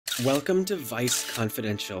Welcome to Vice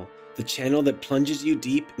Confidential, the channel that plunges you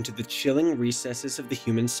deep into the chilling recesses of the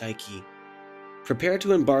human psyche. Prepare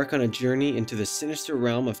to embark on a journey into the sinister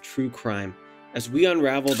realm of true crime as we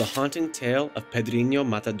unravel the haunting tale of Pedrinho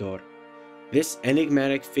Matador. This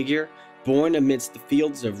enigmatic figure, born amidst the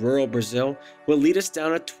fields of rural Brazil, will lead us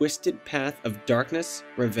down a twisted path of darkness,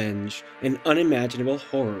 revenge, and unimaginable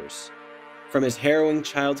horrors. From his harrowing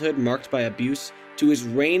childhood marked by abuse to his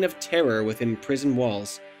reign of terror within prison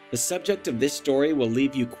walls, the subject of this story will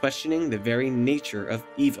leave you questioning the very nature of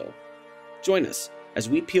evil. Join us as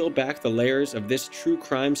we peel back the layers of this true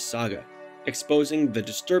crime saga, exposing the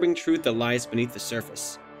disturbing truth that lies beneath the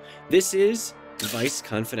surface. This is Vice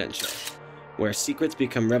Confidential, where secrets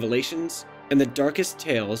become revelations and the darkest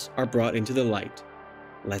tales are brought into the light.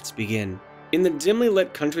 Let's begin. In the dimly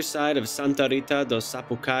lit countryside of Santa Rita do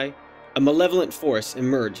Sapucaí, a malevolent force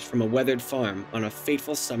emerged from a weathered farm on a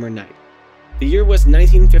fateful summer night. The year was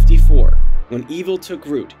 1954, when evil took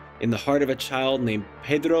root in the heart of a child named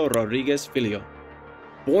Pedro Rodrigues Filho.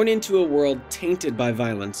 Born into a world tainted by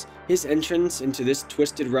violence, his entrance into this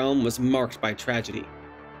twisted realm was marked by tragedy.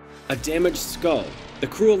 A damaged skull, the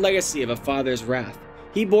cruel legacy of a father's wrath,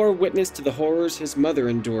 he bore witness to the horrors his mother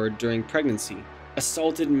endured during pregnancy,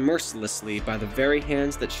 assaulted mercilessly by the very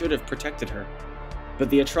hands that should have protected her.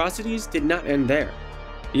 But the atrocities did not end there.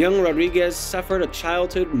 Young Rodrigues suffered a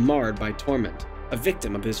childhood marred by torment, a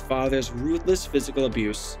victim of his father's ruthless physical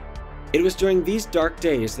abuse. It was during these dark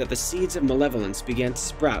days that the seeds of malevolence began to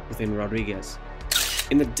sprout within Rodrigues.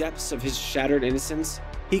 In the depths of his shattered innocence,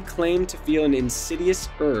 he claimed to feel an insidious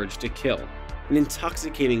urge to kill, an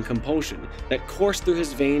intoxicating compulsion that coursed through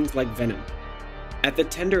his veins like venom. At the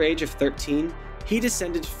tender age of 13, he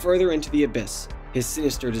descended further into the abyss, his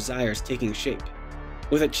sinister desires taking shape.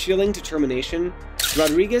 With a chilling determination,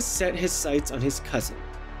 Rodrigues set his sights on his cousin,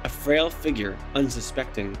 a frail figure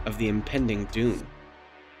unsuspecting of the impending doom.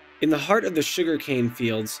 In the heart of the sugarcane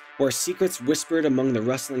fields, where secrets whispered among the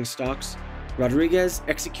rustling stalks, Rodrigues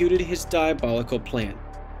executed his diabolical plan.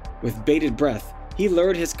 With bated breath, he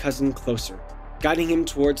lured his cousin closer, guiding him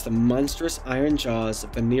towards the monstrous iron jaws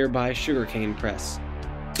of the nearby sugarcane press.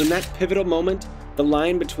 In that pivotal moment, the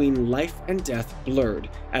line between life and death blurred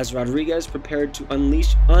as Rodrigues prepared to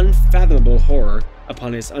unleash unfathomable horror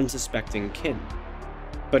upon his unsuspecting kin.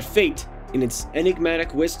 But fate, in its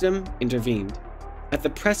enigmatic wisdom, intervened. At the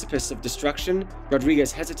precipice of destruction,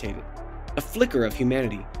 Rodrigues hesitated. A flicker of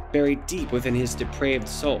humanity, buried deep within his depraved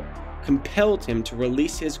soul, compelled him to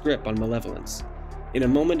release his grip on malevolence. In a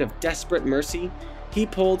moment of desperate mercy, he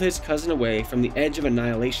pulled his cousin away from the edge of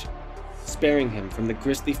annihilation, sparing him from the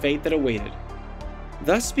grisly fate that awaited.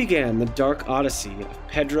 Thus began the dark odyssey of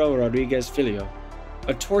Pedro Rodrigues Filho,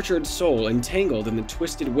 a tortured soul entangled in the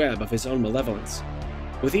twisted web of his own malevolence.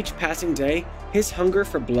 With each passing day, his hunger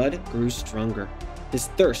for blood grew stronger, his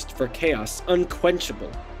thirst for chaos unquenchable.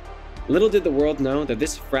 Little did the world know that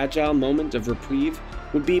this fragile moment of reprieve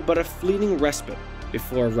would be but a fleeting respite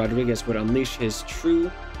before Rodrigues would unleash his true,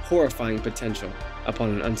 horrifying potential upon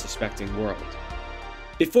an unsuspecting world.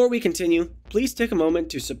 Before we continue, please take a moment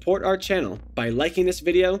to support our channel by liking this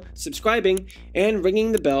video, subscribing, and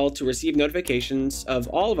ringing the bell to receive notifications of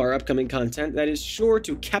all of our upcoming content that is sure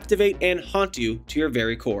to captivate and haunt you to your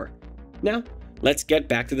very core. Now, let's get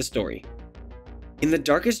back to the story. In the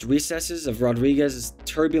darkest recesses of Rodrigues'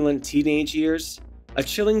 turbulent teenage years, a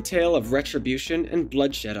chilling tale of retribution and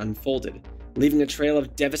bloodshed unfolded, leaving a trail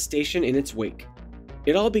of devastation in its wake.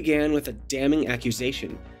 It all began with a damning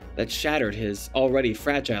accusation that shattered his already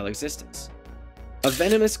fragile existence. A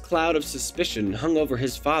venomous cloud of suspicion hung over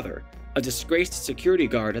his father, a disgraced security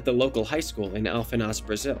guard at the local high school in Alfenas,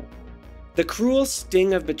 Brazil. The cruel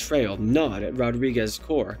sting of betrayal gnawed at Rodrigues'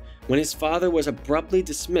 core when his father was abruptly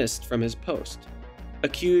dismissed from his post,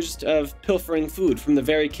 accused of pilfering food from the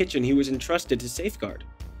very kitchen he was entrusted to safeguard.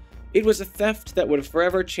 It was a theft that would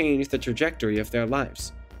forever change the trajectory of their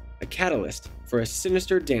lives, a catalyst for a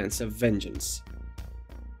sinister dance of vengeance.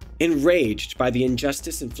 Enraged by the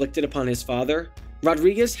injustice inflicted upon his father,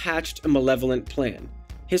 Rodrigues hatched a malevolent plan,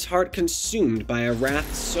 his heart consumed by a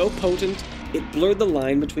wrath so potent it blurred the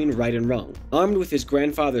line between right and wrong. Armed with his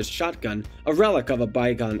grandfather's shotgun, a relic of a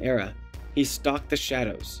bygone era, he stalked the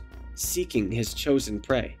shadows, seeking his chosen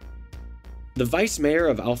prey. The vice mayor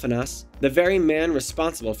of Alfenas, the very man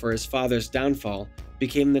responsible for his father's downfall,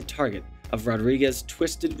 became the target of Rodrigues'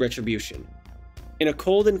 twisted retribution. In a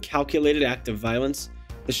cold and calculated act of violence,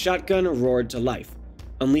 the shotgun roared to life,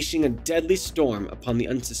 unleashing a deadly storm upon the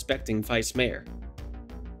unsuspecting vice mayor.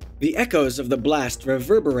 The echoes of the blast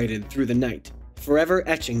reverberated through the night, forever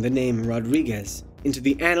etching the name Rodrigues into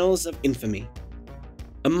the annals of infamy.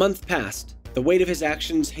 A month passed, the weight of his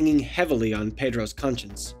actions hanging heavily on Pedro's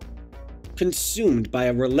conscience. Consumed by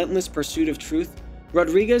a relentless pursuit of truth,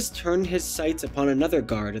 Rodrigues turned his sights upon another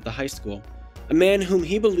guard at the high school, a man whom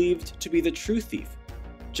he believed to be the true thief.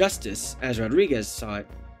 Justice, as Rodrigues saw it,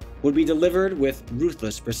 would be delivered with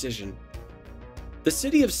ruthless precision. The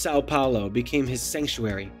city of Sao Paulo became his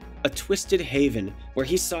sanctuary, a twisted haven where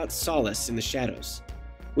he sought solace in the shadows.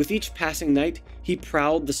 With each passing night, he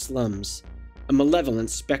prowled the slums, a malevolent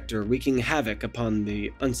specter wreaking havoc upon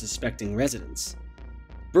the unsuspecting residents.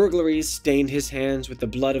 Burglaries stained his hands with the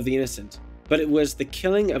blood of the innocent, but it was the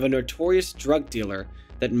killing of a notorious drug dealer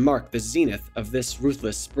that marked the zenith of this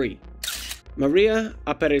ruthless spree. Maria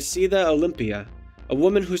Aparecida Olympia, a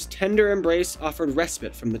woman whose tender embrace offered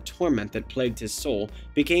respite from the torment that plagued his soul,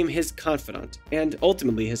 became his confidant and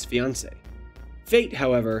ultimately his fiancée. Fate,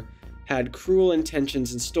 however, had cruel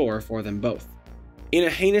intentions in store for them both. In a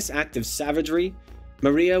heinous act of savagery,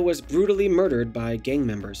 Maria was brutally murdered by gang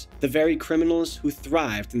members, the very criminals who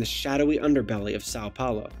thrived in the shadowy underbelly of Sao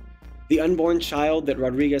Paulo. The unborn child that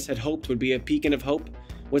Rodrigues had hoped would be a beacon of hope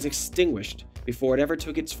was extinguished before it ever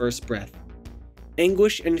took its first breath.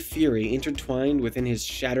 Anguish and fury intertwined within his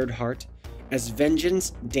shattered heart as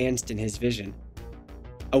vengeance danced in his vision.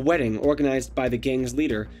 A wedding organized by the gang's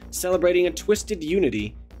leader, celebrating a twisted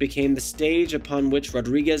unity, became the stage upon which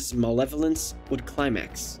Rodrigues' malevolence would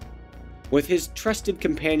climax. With his trusted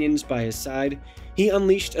companions by his side, he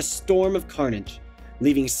unleashed a storm of carnage,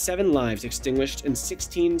 leaving 7 lives extinguished and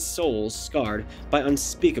 16 souls scarred by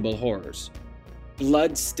unspeakable horrors.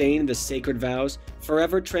 Blood stained the sacred vows,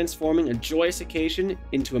 forever transforming a joyous occasion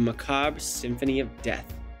into a macabre symphony of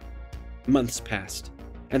death. Months passed,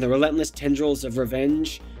 and the relentless tendrils of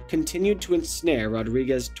revenge continued to ensnare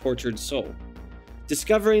Rodrigues' tortured soul.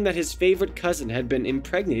 Discovering that his favorite cousin had been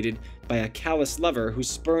impregnated by a callous lover who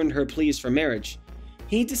spurned her pleas for marriage,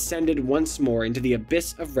 he descended once more into the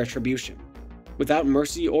abyss of retribution. Without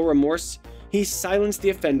mercy or remorse, he silenced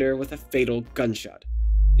the offender with a fatal gunshot,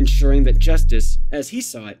 ensuring that justice, as he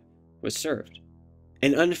saw it, was served.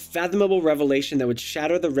 An unfathomable revelation that would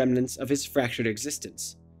shatter the remnants of his fractured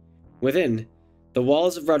existence. Within, the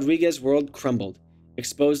walls of Rodrigues' world crumbled,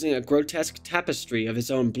 exposing a grotesque tapestry of his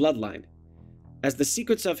own bloodline. As the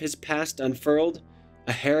secrets of his past unfurled,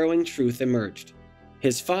 a harrowing truth emerged.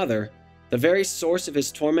 His father, the very source of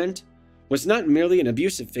his torment, was not merely an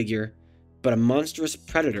abusive figure, but a monstrous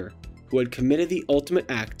predator who had committed the ultimate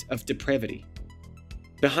act of depravity.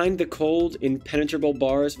 Behind the cold, impenetrable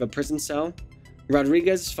bars of a prison cell,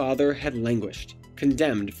 Rodrigues' father had languished,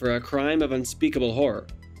 condemned for a crime of unspeakable horror.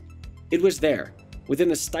 It was there, within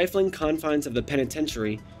the stifling confines of the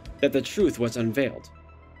penitentiary, that the truth was unveiled.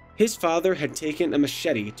 His father had taken a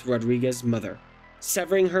machete to Rodrigues' mother,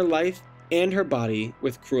 severing her life and her body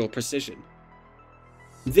with cruel precision.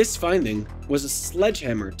 This finding was a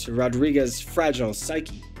sledgehammer to Rodrigues' fragile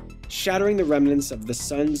psyche, shattering the remnants of the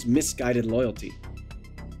son's misguided loyalty.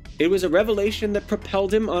 It was a revelation that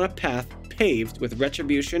propelled him on a path paved with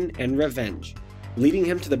retribution and revenge, leading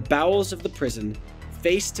him to the bowels of the prison,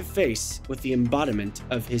 face to face with the embodiment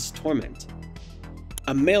of his torment.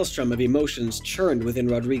 A maelstrom of emotions churned within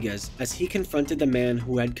Rodrigues as he confronted the man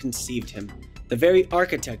who had conceived him, the very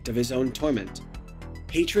architect of his own torment.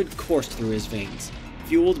 Hatred coursed through his veins,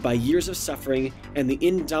 fueled by years of suffering and the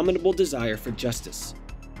indomitable desire for justice.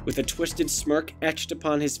 With a twisted smirk etched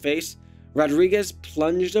upon his face, Rodrigues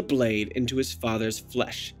plunged a blade into his father's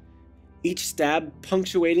flesh, each stab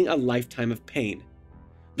punctuating a lifetime of pain.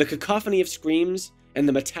 The cacophony of screams and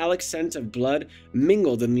the metallic scent of blood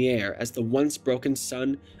mingled in the air as the once broken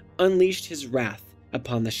son unleashed his wrath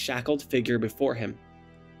upon the shackled figure before him.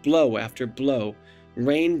 Blow after blow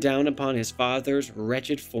rained down upon his father's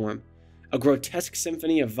wretched form, a grotesque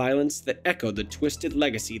symphony of violence that echoed the twisted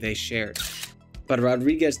legacy they shared. But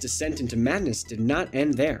Rodrigues' descent into madness did not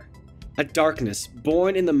end there. A darkness,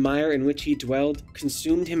 born in the mire in which he dwelled,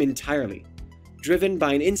 consumed him entirely. Driven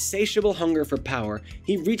by an insatiable hunger for power,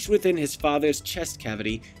 he reached within his father's chest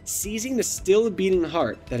cavity, seizing the still-beating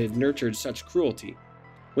heart that had nurtured such cruelty.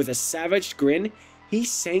 With a savage grin, he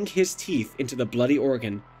sank his teeth into the bloody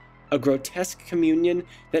organ, a grotesque communion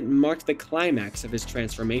that marked the climax of his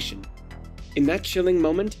transformation. In that chilling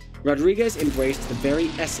moment, Rodrigues embraced the very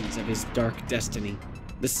essence of his dark destiny.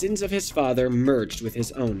 The sins of his father merged with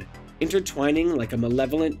his own, intertwining like a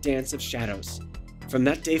malevolent dance of shadows. From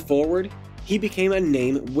that day forward, he became a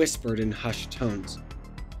name whispered in hushed tones,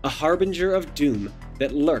 a harbinger of doom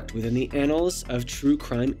that lurked within the annals of true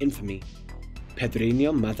crime infamy.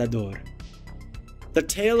 Pedrinho Matador. The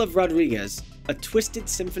tale of Rodrigues, a twisted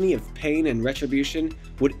symphony of pain and retribution,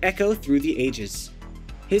 would echo through the ages.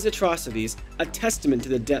 His atrocities, a testament to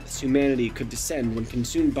the depths humanity could descend when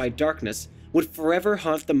consumed by darkness, would forever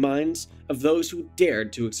haunt the minds of those who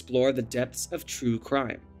dared to explore the depths of true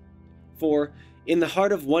crime. For, in the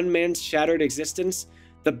heart of one man's shattered existence,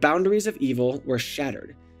 the boundaries of evil were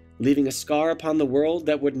shattered, leaving a scar upon the world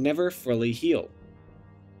that would never fully heal.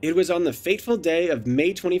 It was on the fateful day of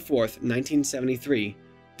May 24th, 1973,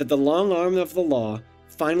 that the long arm of the law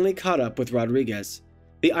finally caught up with Rodrigues.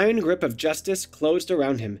 The iron grip of justice closed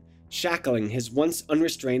around him, shackling his once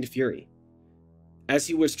unrestrained fury. As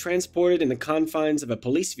he was transported in the confines of a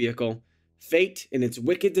police vehicle, fate, in its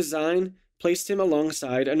wicked design, placed him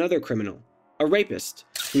alongside another criminal, a rapist,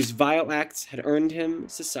 whose vile acts had earned him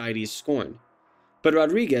society's scorn. But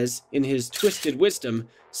Rodrigues, in his twisted wisdom,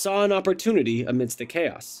 saw an opportunity amidst the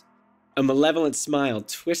chaos. A malevolent smile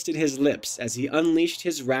twisted his lips as he unleashed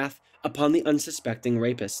his wrath upon the unsuspecting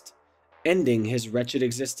rapist, ending his wretched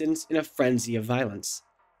existence in a frenzy of violence.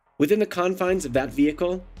 Within the confines of that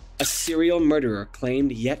vehicle, a serial murderer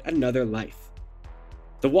claimed yet another life.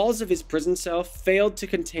 The walls of his prison cell failed to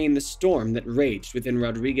contain the storm that raged within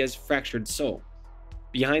Rodrigues' fractured soul.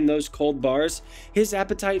 Behind those cold bars, his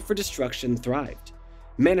appetite for destruction thrived,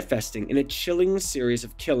 manifesting in a chilling series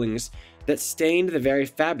of killings that stained the very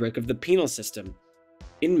fabric of the penal system.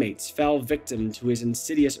 Inmates fell victim to his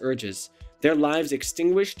insidious urges, their lives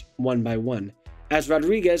extinguished one by one. As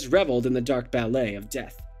Rodrigues reveled in the dark ballet of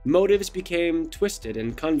death, motives became twisted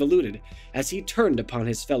and convoluted as he turned upon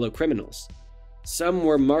his fellow criminals. Some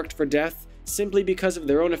were marked for death simply because of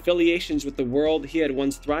their own affiliations with the world he had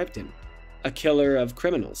once thrived in, a killer of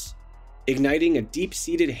criminals, igniting a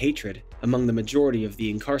deep-seated hatred among the majority of the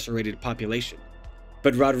incarcerated population.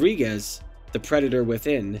 But Rodrigues, the predator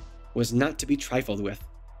within, was not to be trifled with.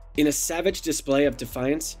 In a savage display of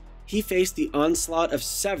defiance, he faced the onslaught of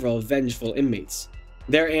several vengeful inmates,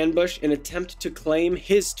 their ambush an attempt to claim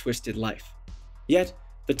his twisted life. Yet,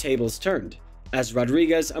 the tables turned, as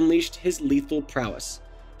Rodrigues unleashed his lethal prowess,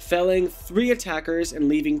 felling 3 attackers and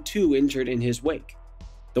leaving 2 injured in his wake.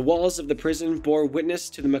 The walls of the prison bore witness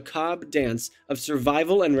to the macabre dance of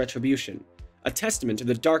survival and retribution, a testament to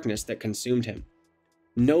the darkness that consumed him.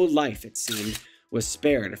 No life, it seemed, was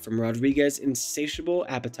spared from Rodrigues' insatiable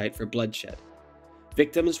appetite for bloodshed.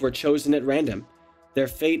 Victims were chosen at random, their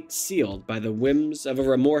fate sealed by the whims of a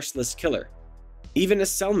remorseless killer. Even a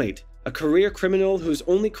cellmate, a career criminal whose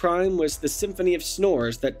only crime was the symphony of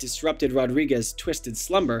snores that disrupted Rodrigues' twisted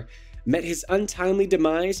slumber, met his untimely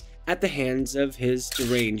demise at the hands of his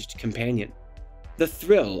deranged companion. The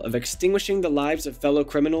thrill of extinguishing the lives of fellow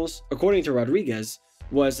criminals, according to Rodrigues,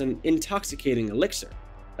 was an intoxicating elixir,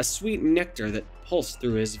 a sweet nectar that pulsed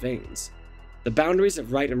through his veins. The boundaries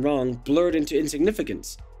of right and wrong blurred into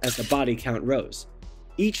insignificance as the body count rose,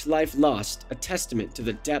 each life lost a testament to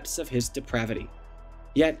the depths of his depravity.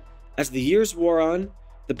 Yet, as the years wore on,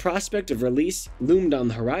 the prospect of release loomed on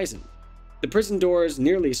the horizon. The prison doors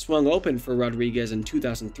nearly swung open for Rodrigues in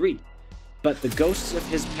 2003, but the ghosts of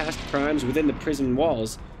his past crimes within the prison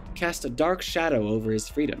walls cast a dark shadow over his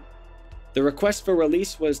freedom. The request for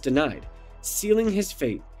release was denied, sealing his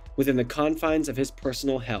fate within the confines of his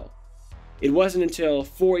personal hell. It wasn't until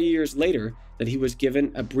 4 years later that he was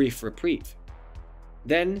given a brief reprieve.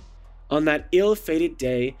 Then, on that ill-fated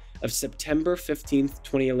day of September 15,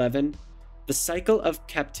 2011, the cycle of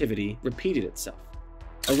captivity repeated itself.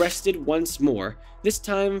 Arrested once more, this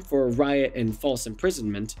time for riot and false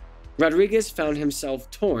imprisonment, Rodrigues found himself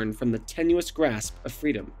torn from the tenuous grasp of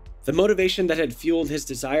freedom. The motivation that had fueled his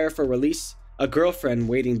desire for release, a girlfriend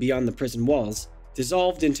waiting beyond the prison walls,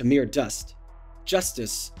 dissolved into mere dust.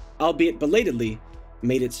 Justice, albeit belatedly,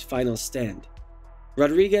 made its final stand.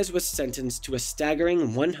 Rodrigues was sentenced to a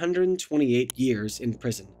staggering 128 years in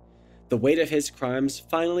prison, the weight of his crimes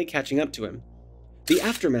finally catching up to him. The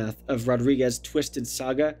aftermath of Rodrigues' twisted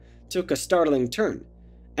saga took a startling turn,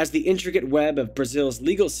 as the intricate web of Brazil's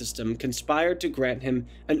legal system conspired to grant him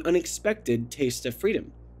an unexpected taste of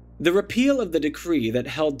freedom. The repeal of the decree that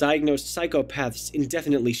held diagnosed psychopaths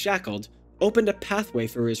indefinitely shackled opened a pathway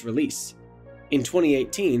for his release. In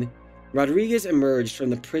 2018, Rodrigues emerged from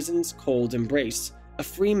the prison's cold embrace, a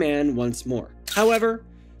free man once more. However,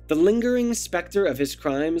 the lingering specter of his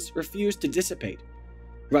crimes refused to dissipate.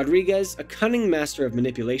 Rodrigues, a cunning master of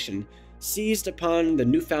manipulation, seized upon the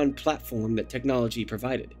newfound platform that technology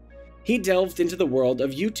provided. He delved into the world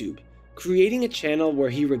of YouTube, creating a channel where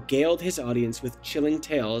he regaled his audience with chilling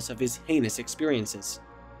tales of his heinous experiences.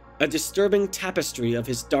 A disturbing tapestry of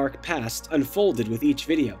his dark past unfolded with each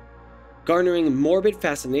video, garnering morbid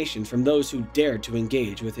fascination from those who dared to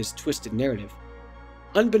engage with his twisted narrative.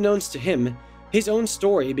 Unbeknownst to him, His own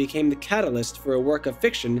story became the catalyst for a work of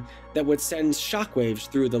fiction that would send shockwaves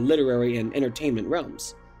through the literary and entertainment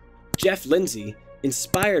realms. Jeff Lindsay,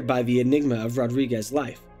 inspired by the enigma of Rodrigues'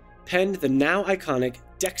 life, penned the now iconic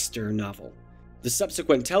Dexter novel, the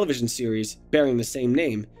subsequent television series bearing the same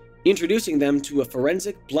name, introducing them to a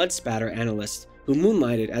forensic blood spatter analyst who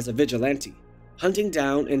moonlighted as a vigilante, hunting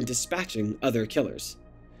down and dispatching other killers.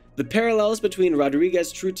 The parallels between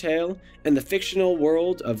Rodrigues' true tale and the fictional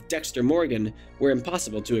world of Dexter Morgan were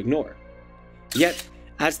impossible to ignore. Yet,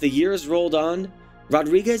 as the years rolled on,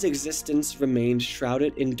 Rodrigues' existence remained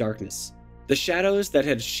shrouded in darkness. The shadows that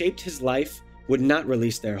had shaped his life would not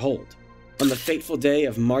release their hold. On the fateful day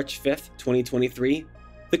of March 5th, 2023,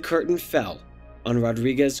 the curtain fell on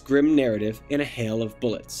Rodrigues' grim narrative in a hail of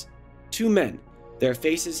bullets. Two men, their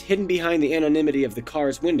faces hidden behind the anonymity of the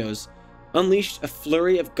car's windows, unleashed a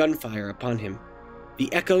flurry of gunfire upon him.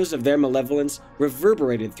 The echoes of their malevolence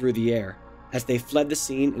reverberated through the air as they fled the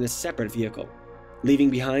scene in a separate vehicle, leaving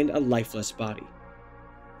behind a lifeless body.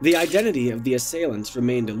 The identity of the assailants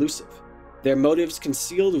remained elusive, their motives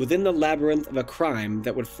concealed within the labyrinth of a crime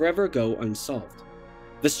that would forever go unsolved.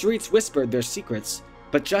 The streets whispered their secrets,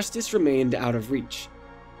 but justice remained out of reach.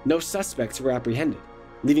 No suspects were apprehended,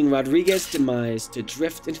 leaving Rodrigues' demise to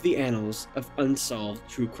drift into the annals of unsolved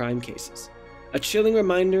true crime cases. A chilling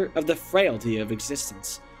reminder of the frailty of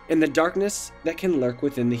existence and the darkness that can lurk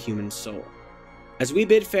within the human soul. As we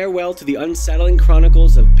bid farewell to the unsettling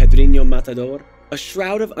chronicles of Pedrinho Matador, a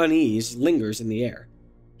shroud of unease lingers in the air.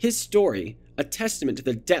 His story, a testament to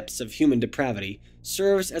the depths of human depravity,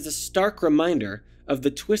 serves as a stark reminder of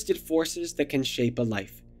the twisted forces that can shape a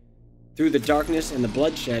life. Through the darkness and the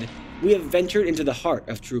bloodshed, we have ventured into the heart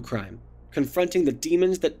of true crime, confronting the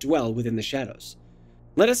demons that dwell within the shadows.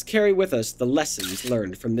 Let us carry with us the lessons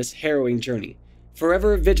learned from this harrowing journey,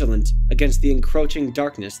 forever vigilant against the encroaching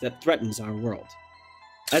darkness that threatens our world.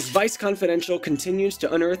 As Vice Confidential continues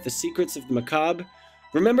to unearth the secrets of the macabre,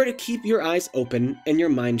 remember to keep your eyes open and your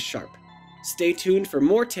mind sharp. Stay tuned for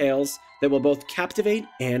more tales that will both captivate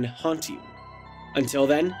and haunt you. Until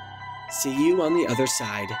then, see you on the other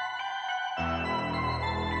side.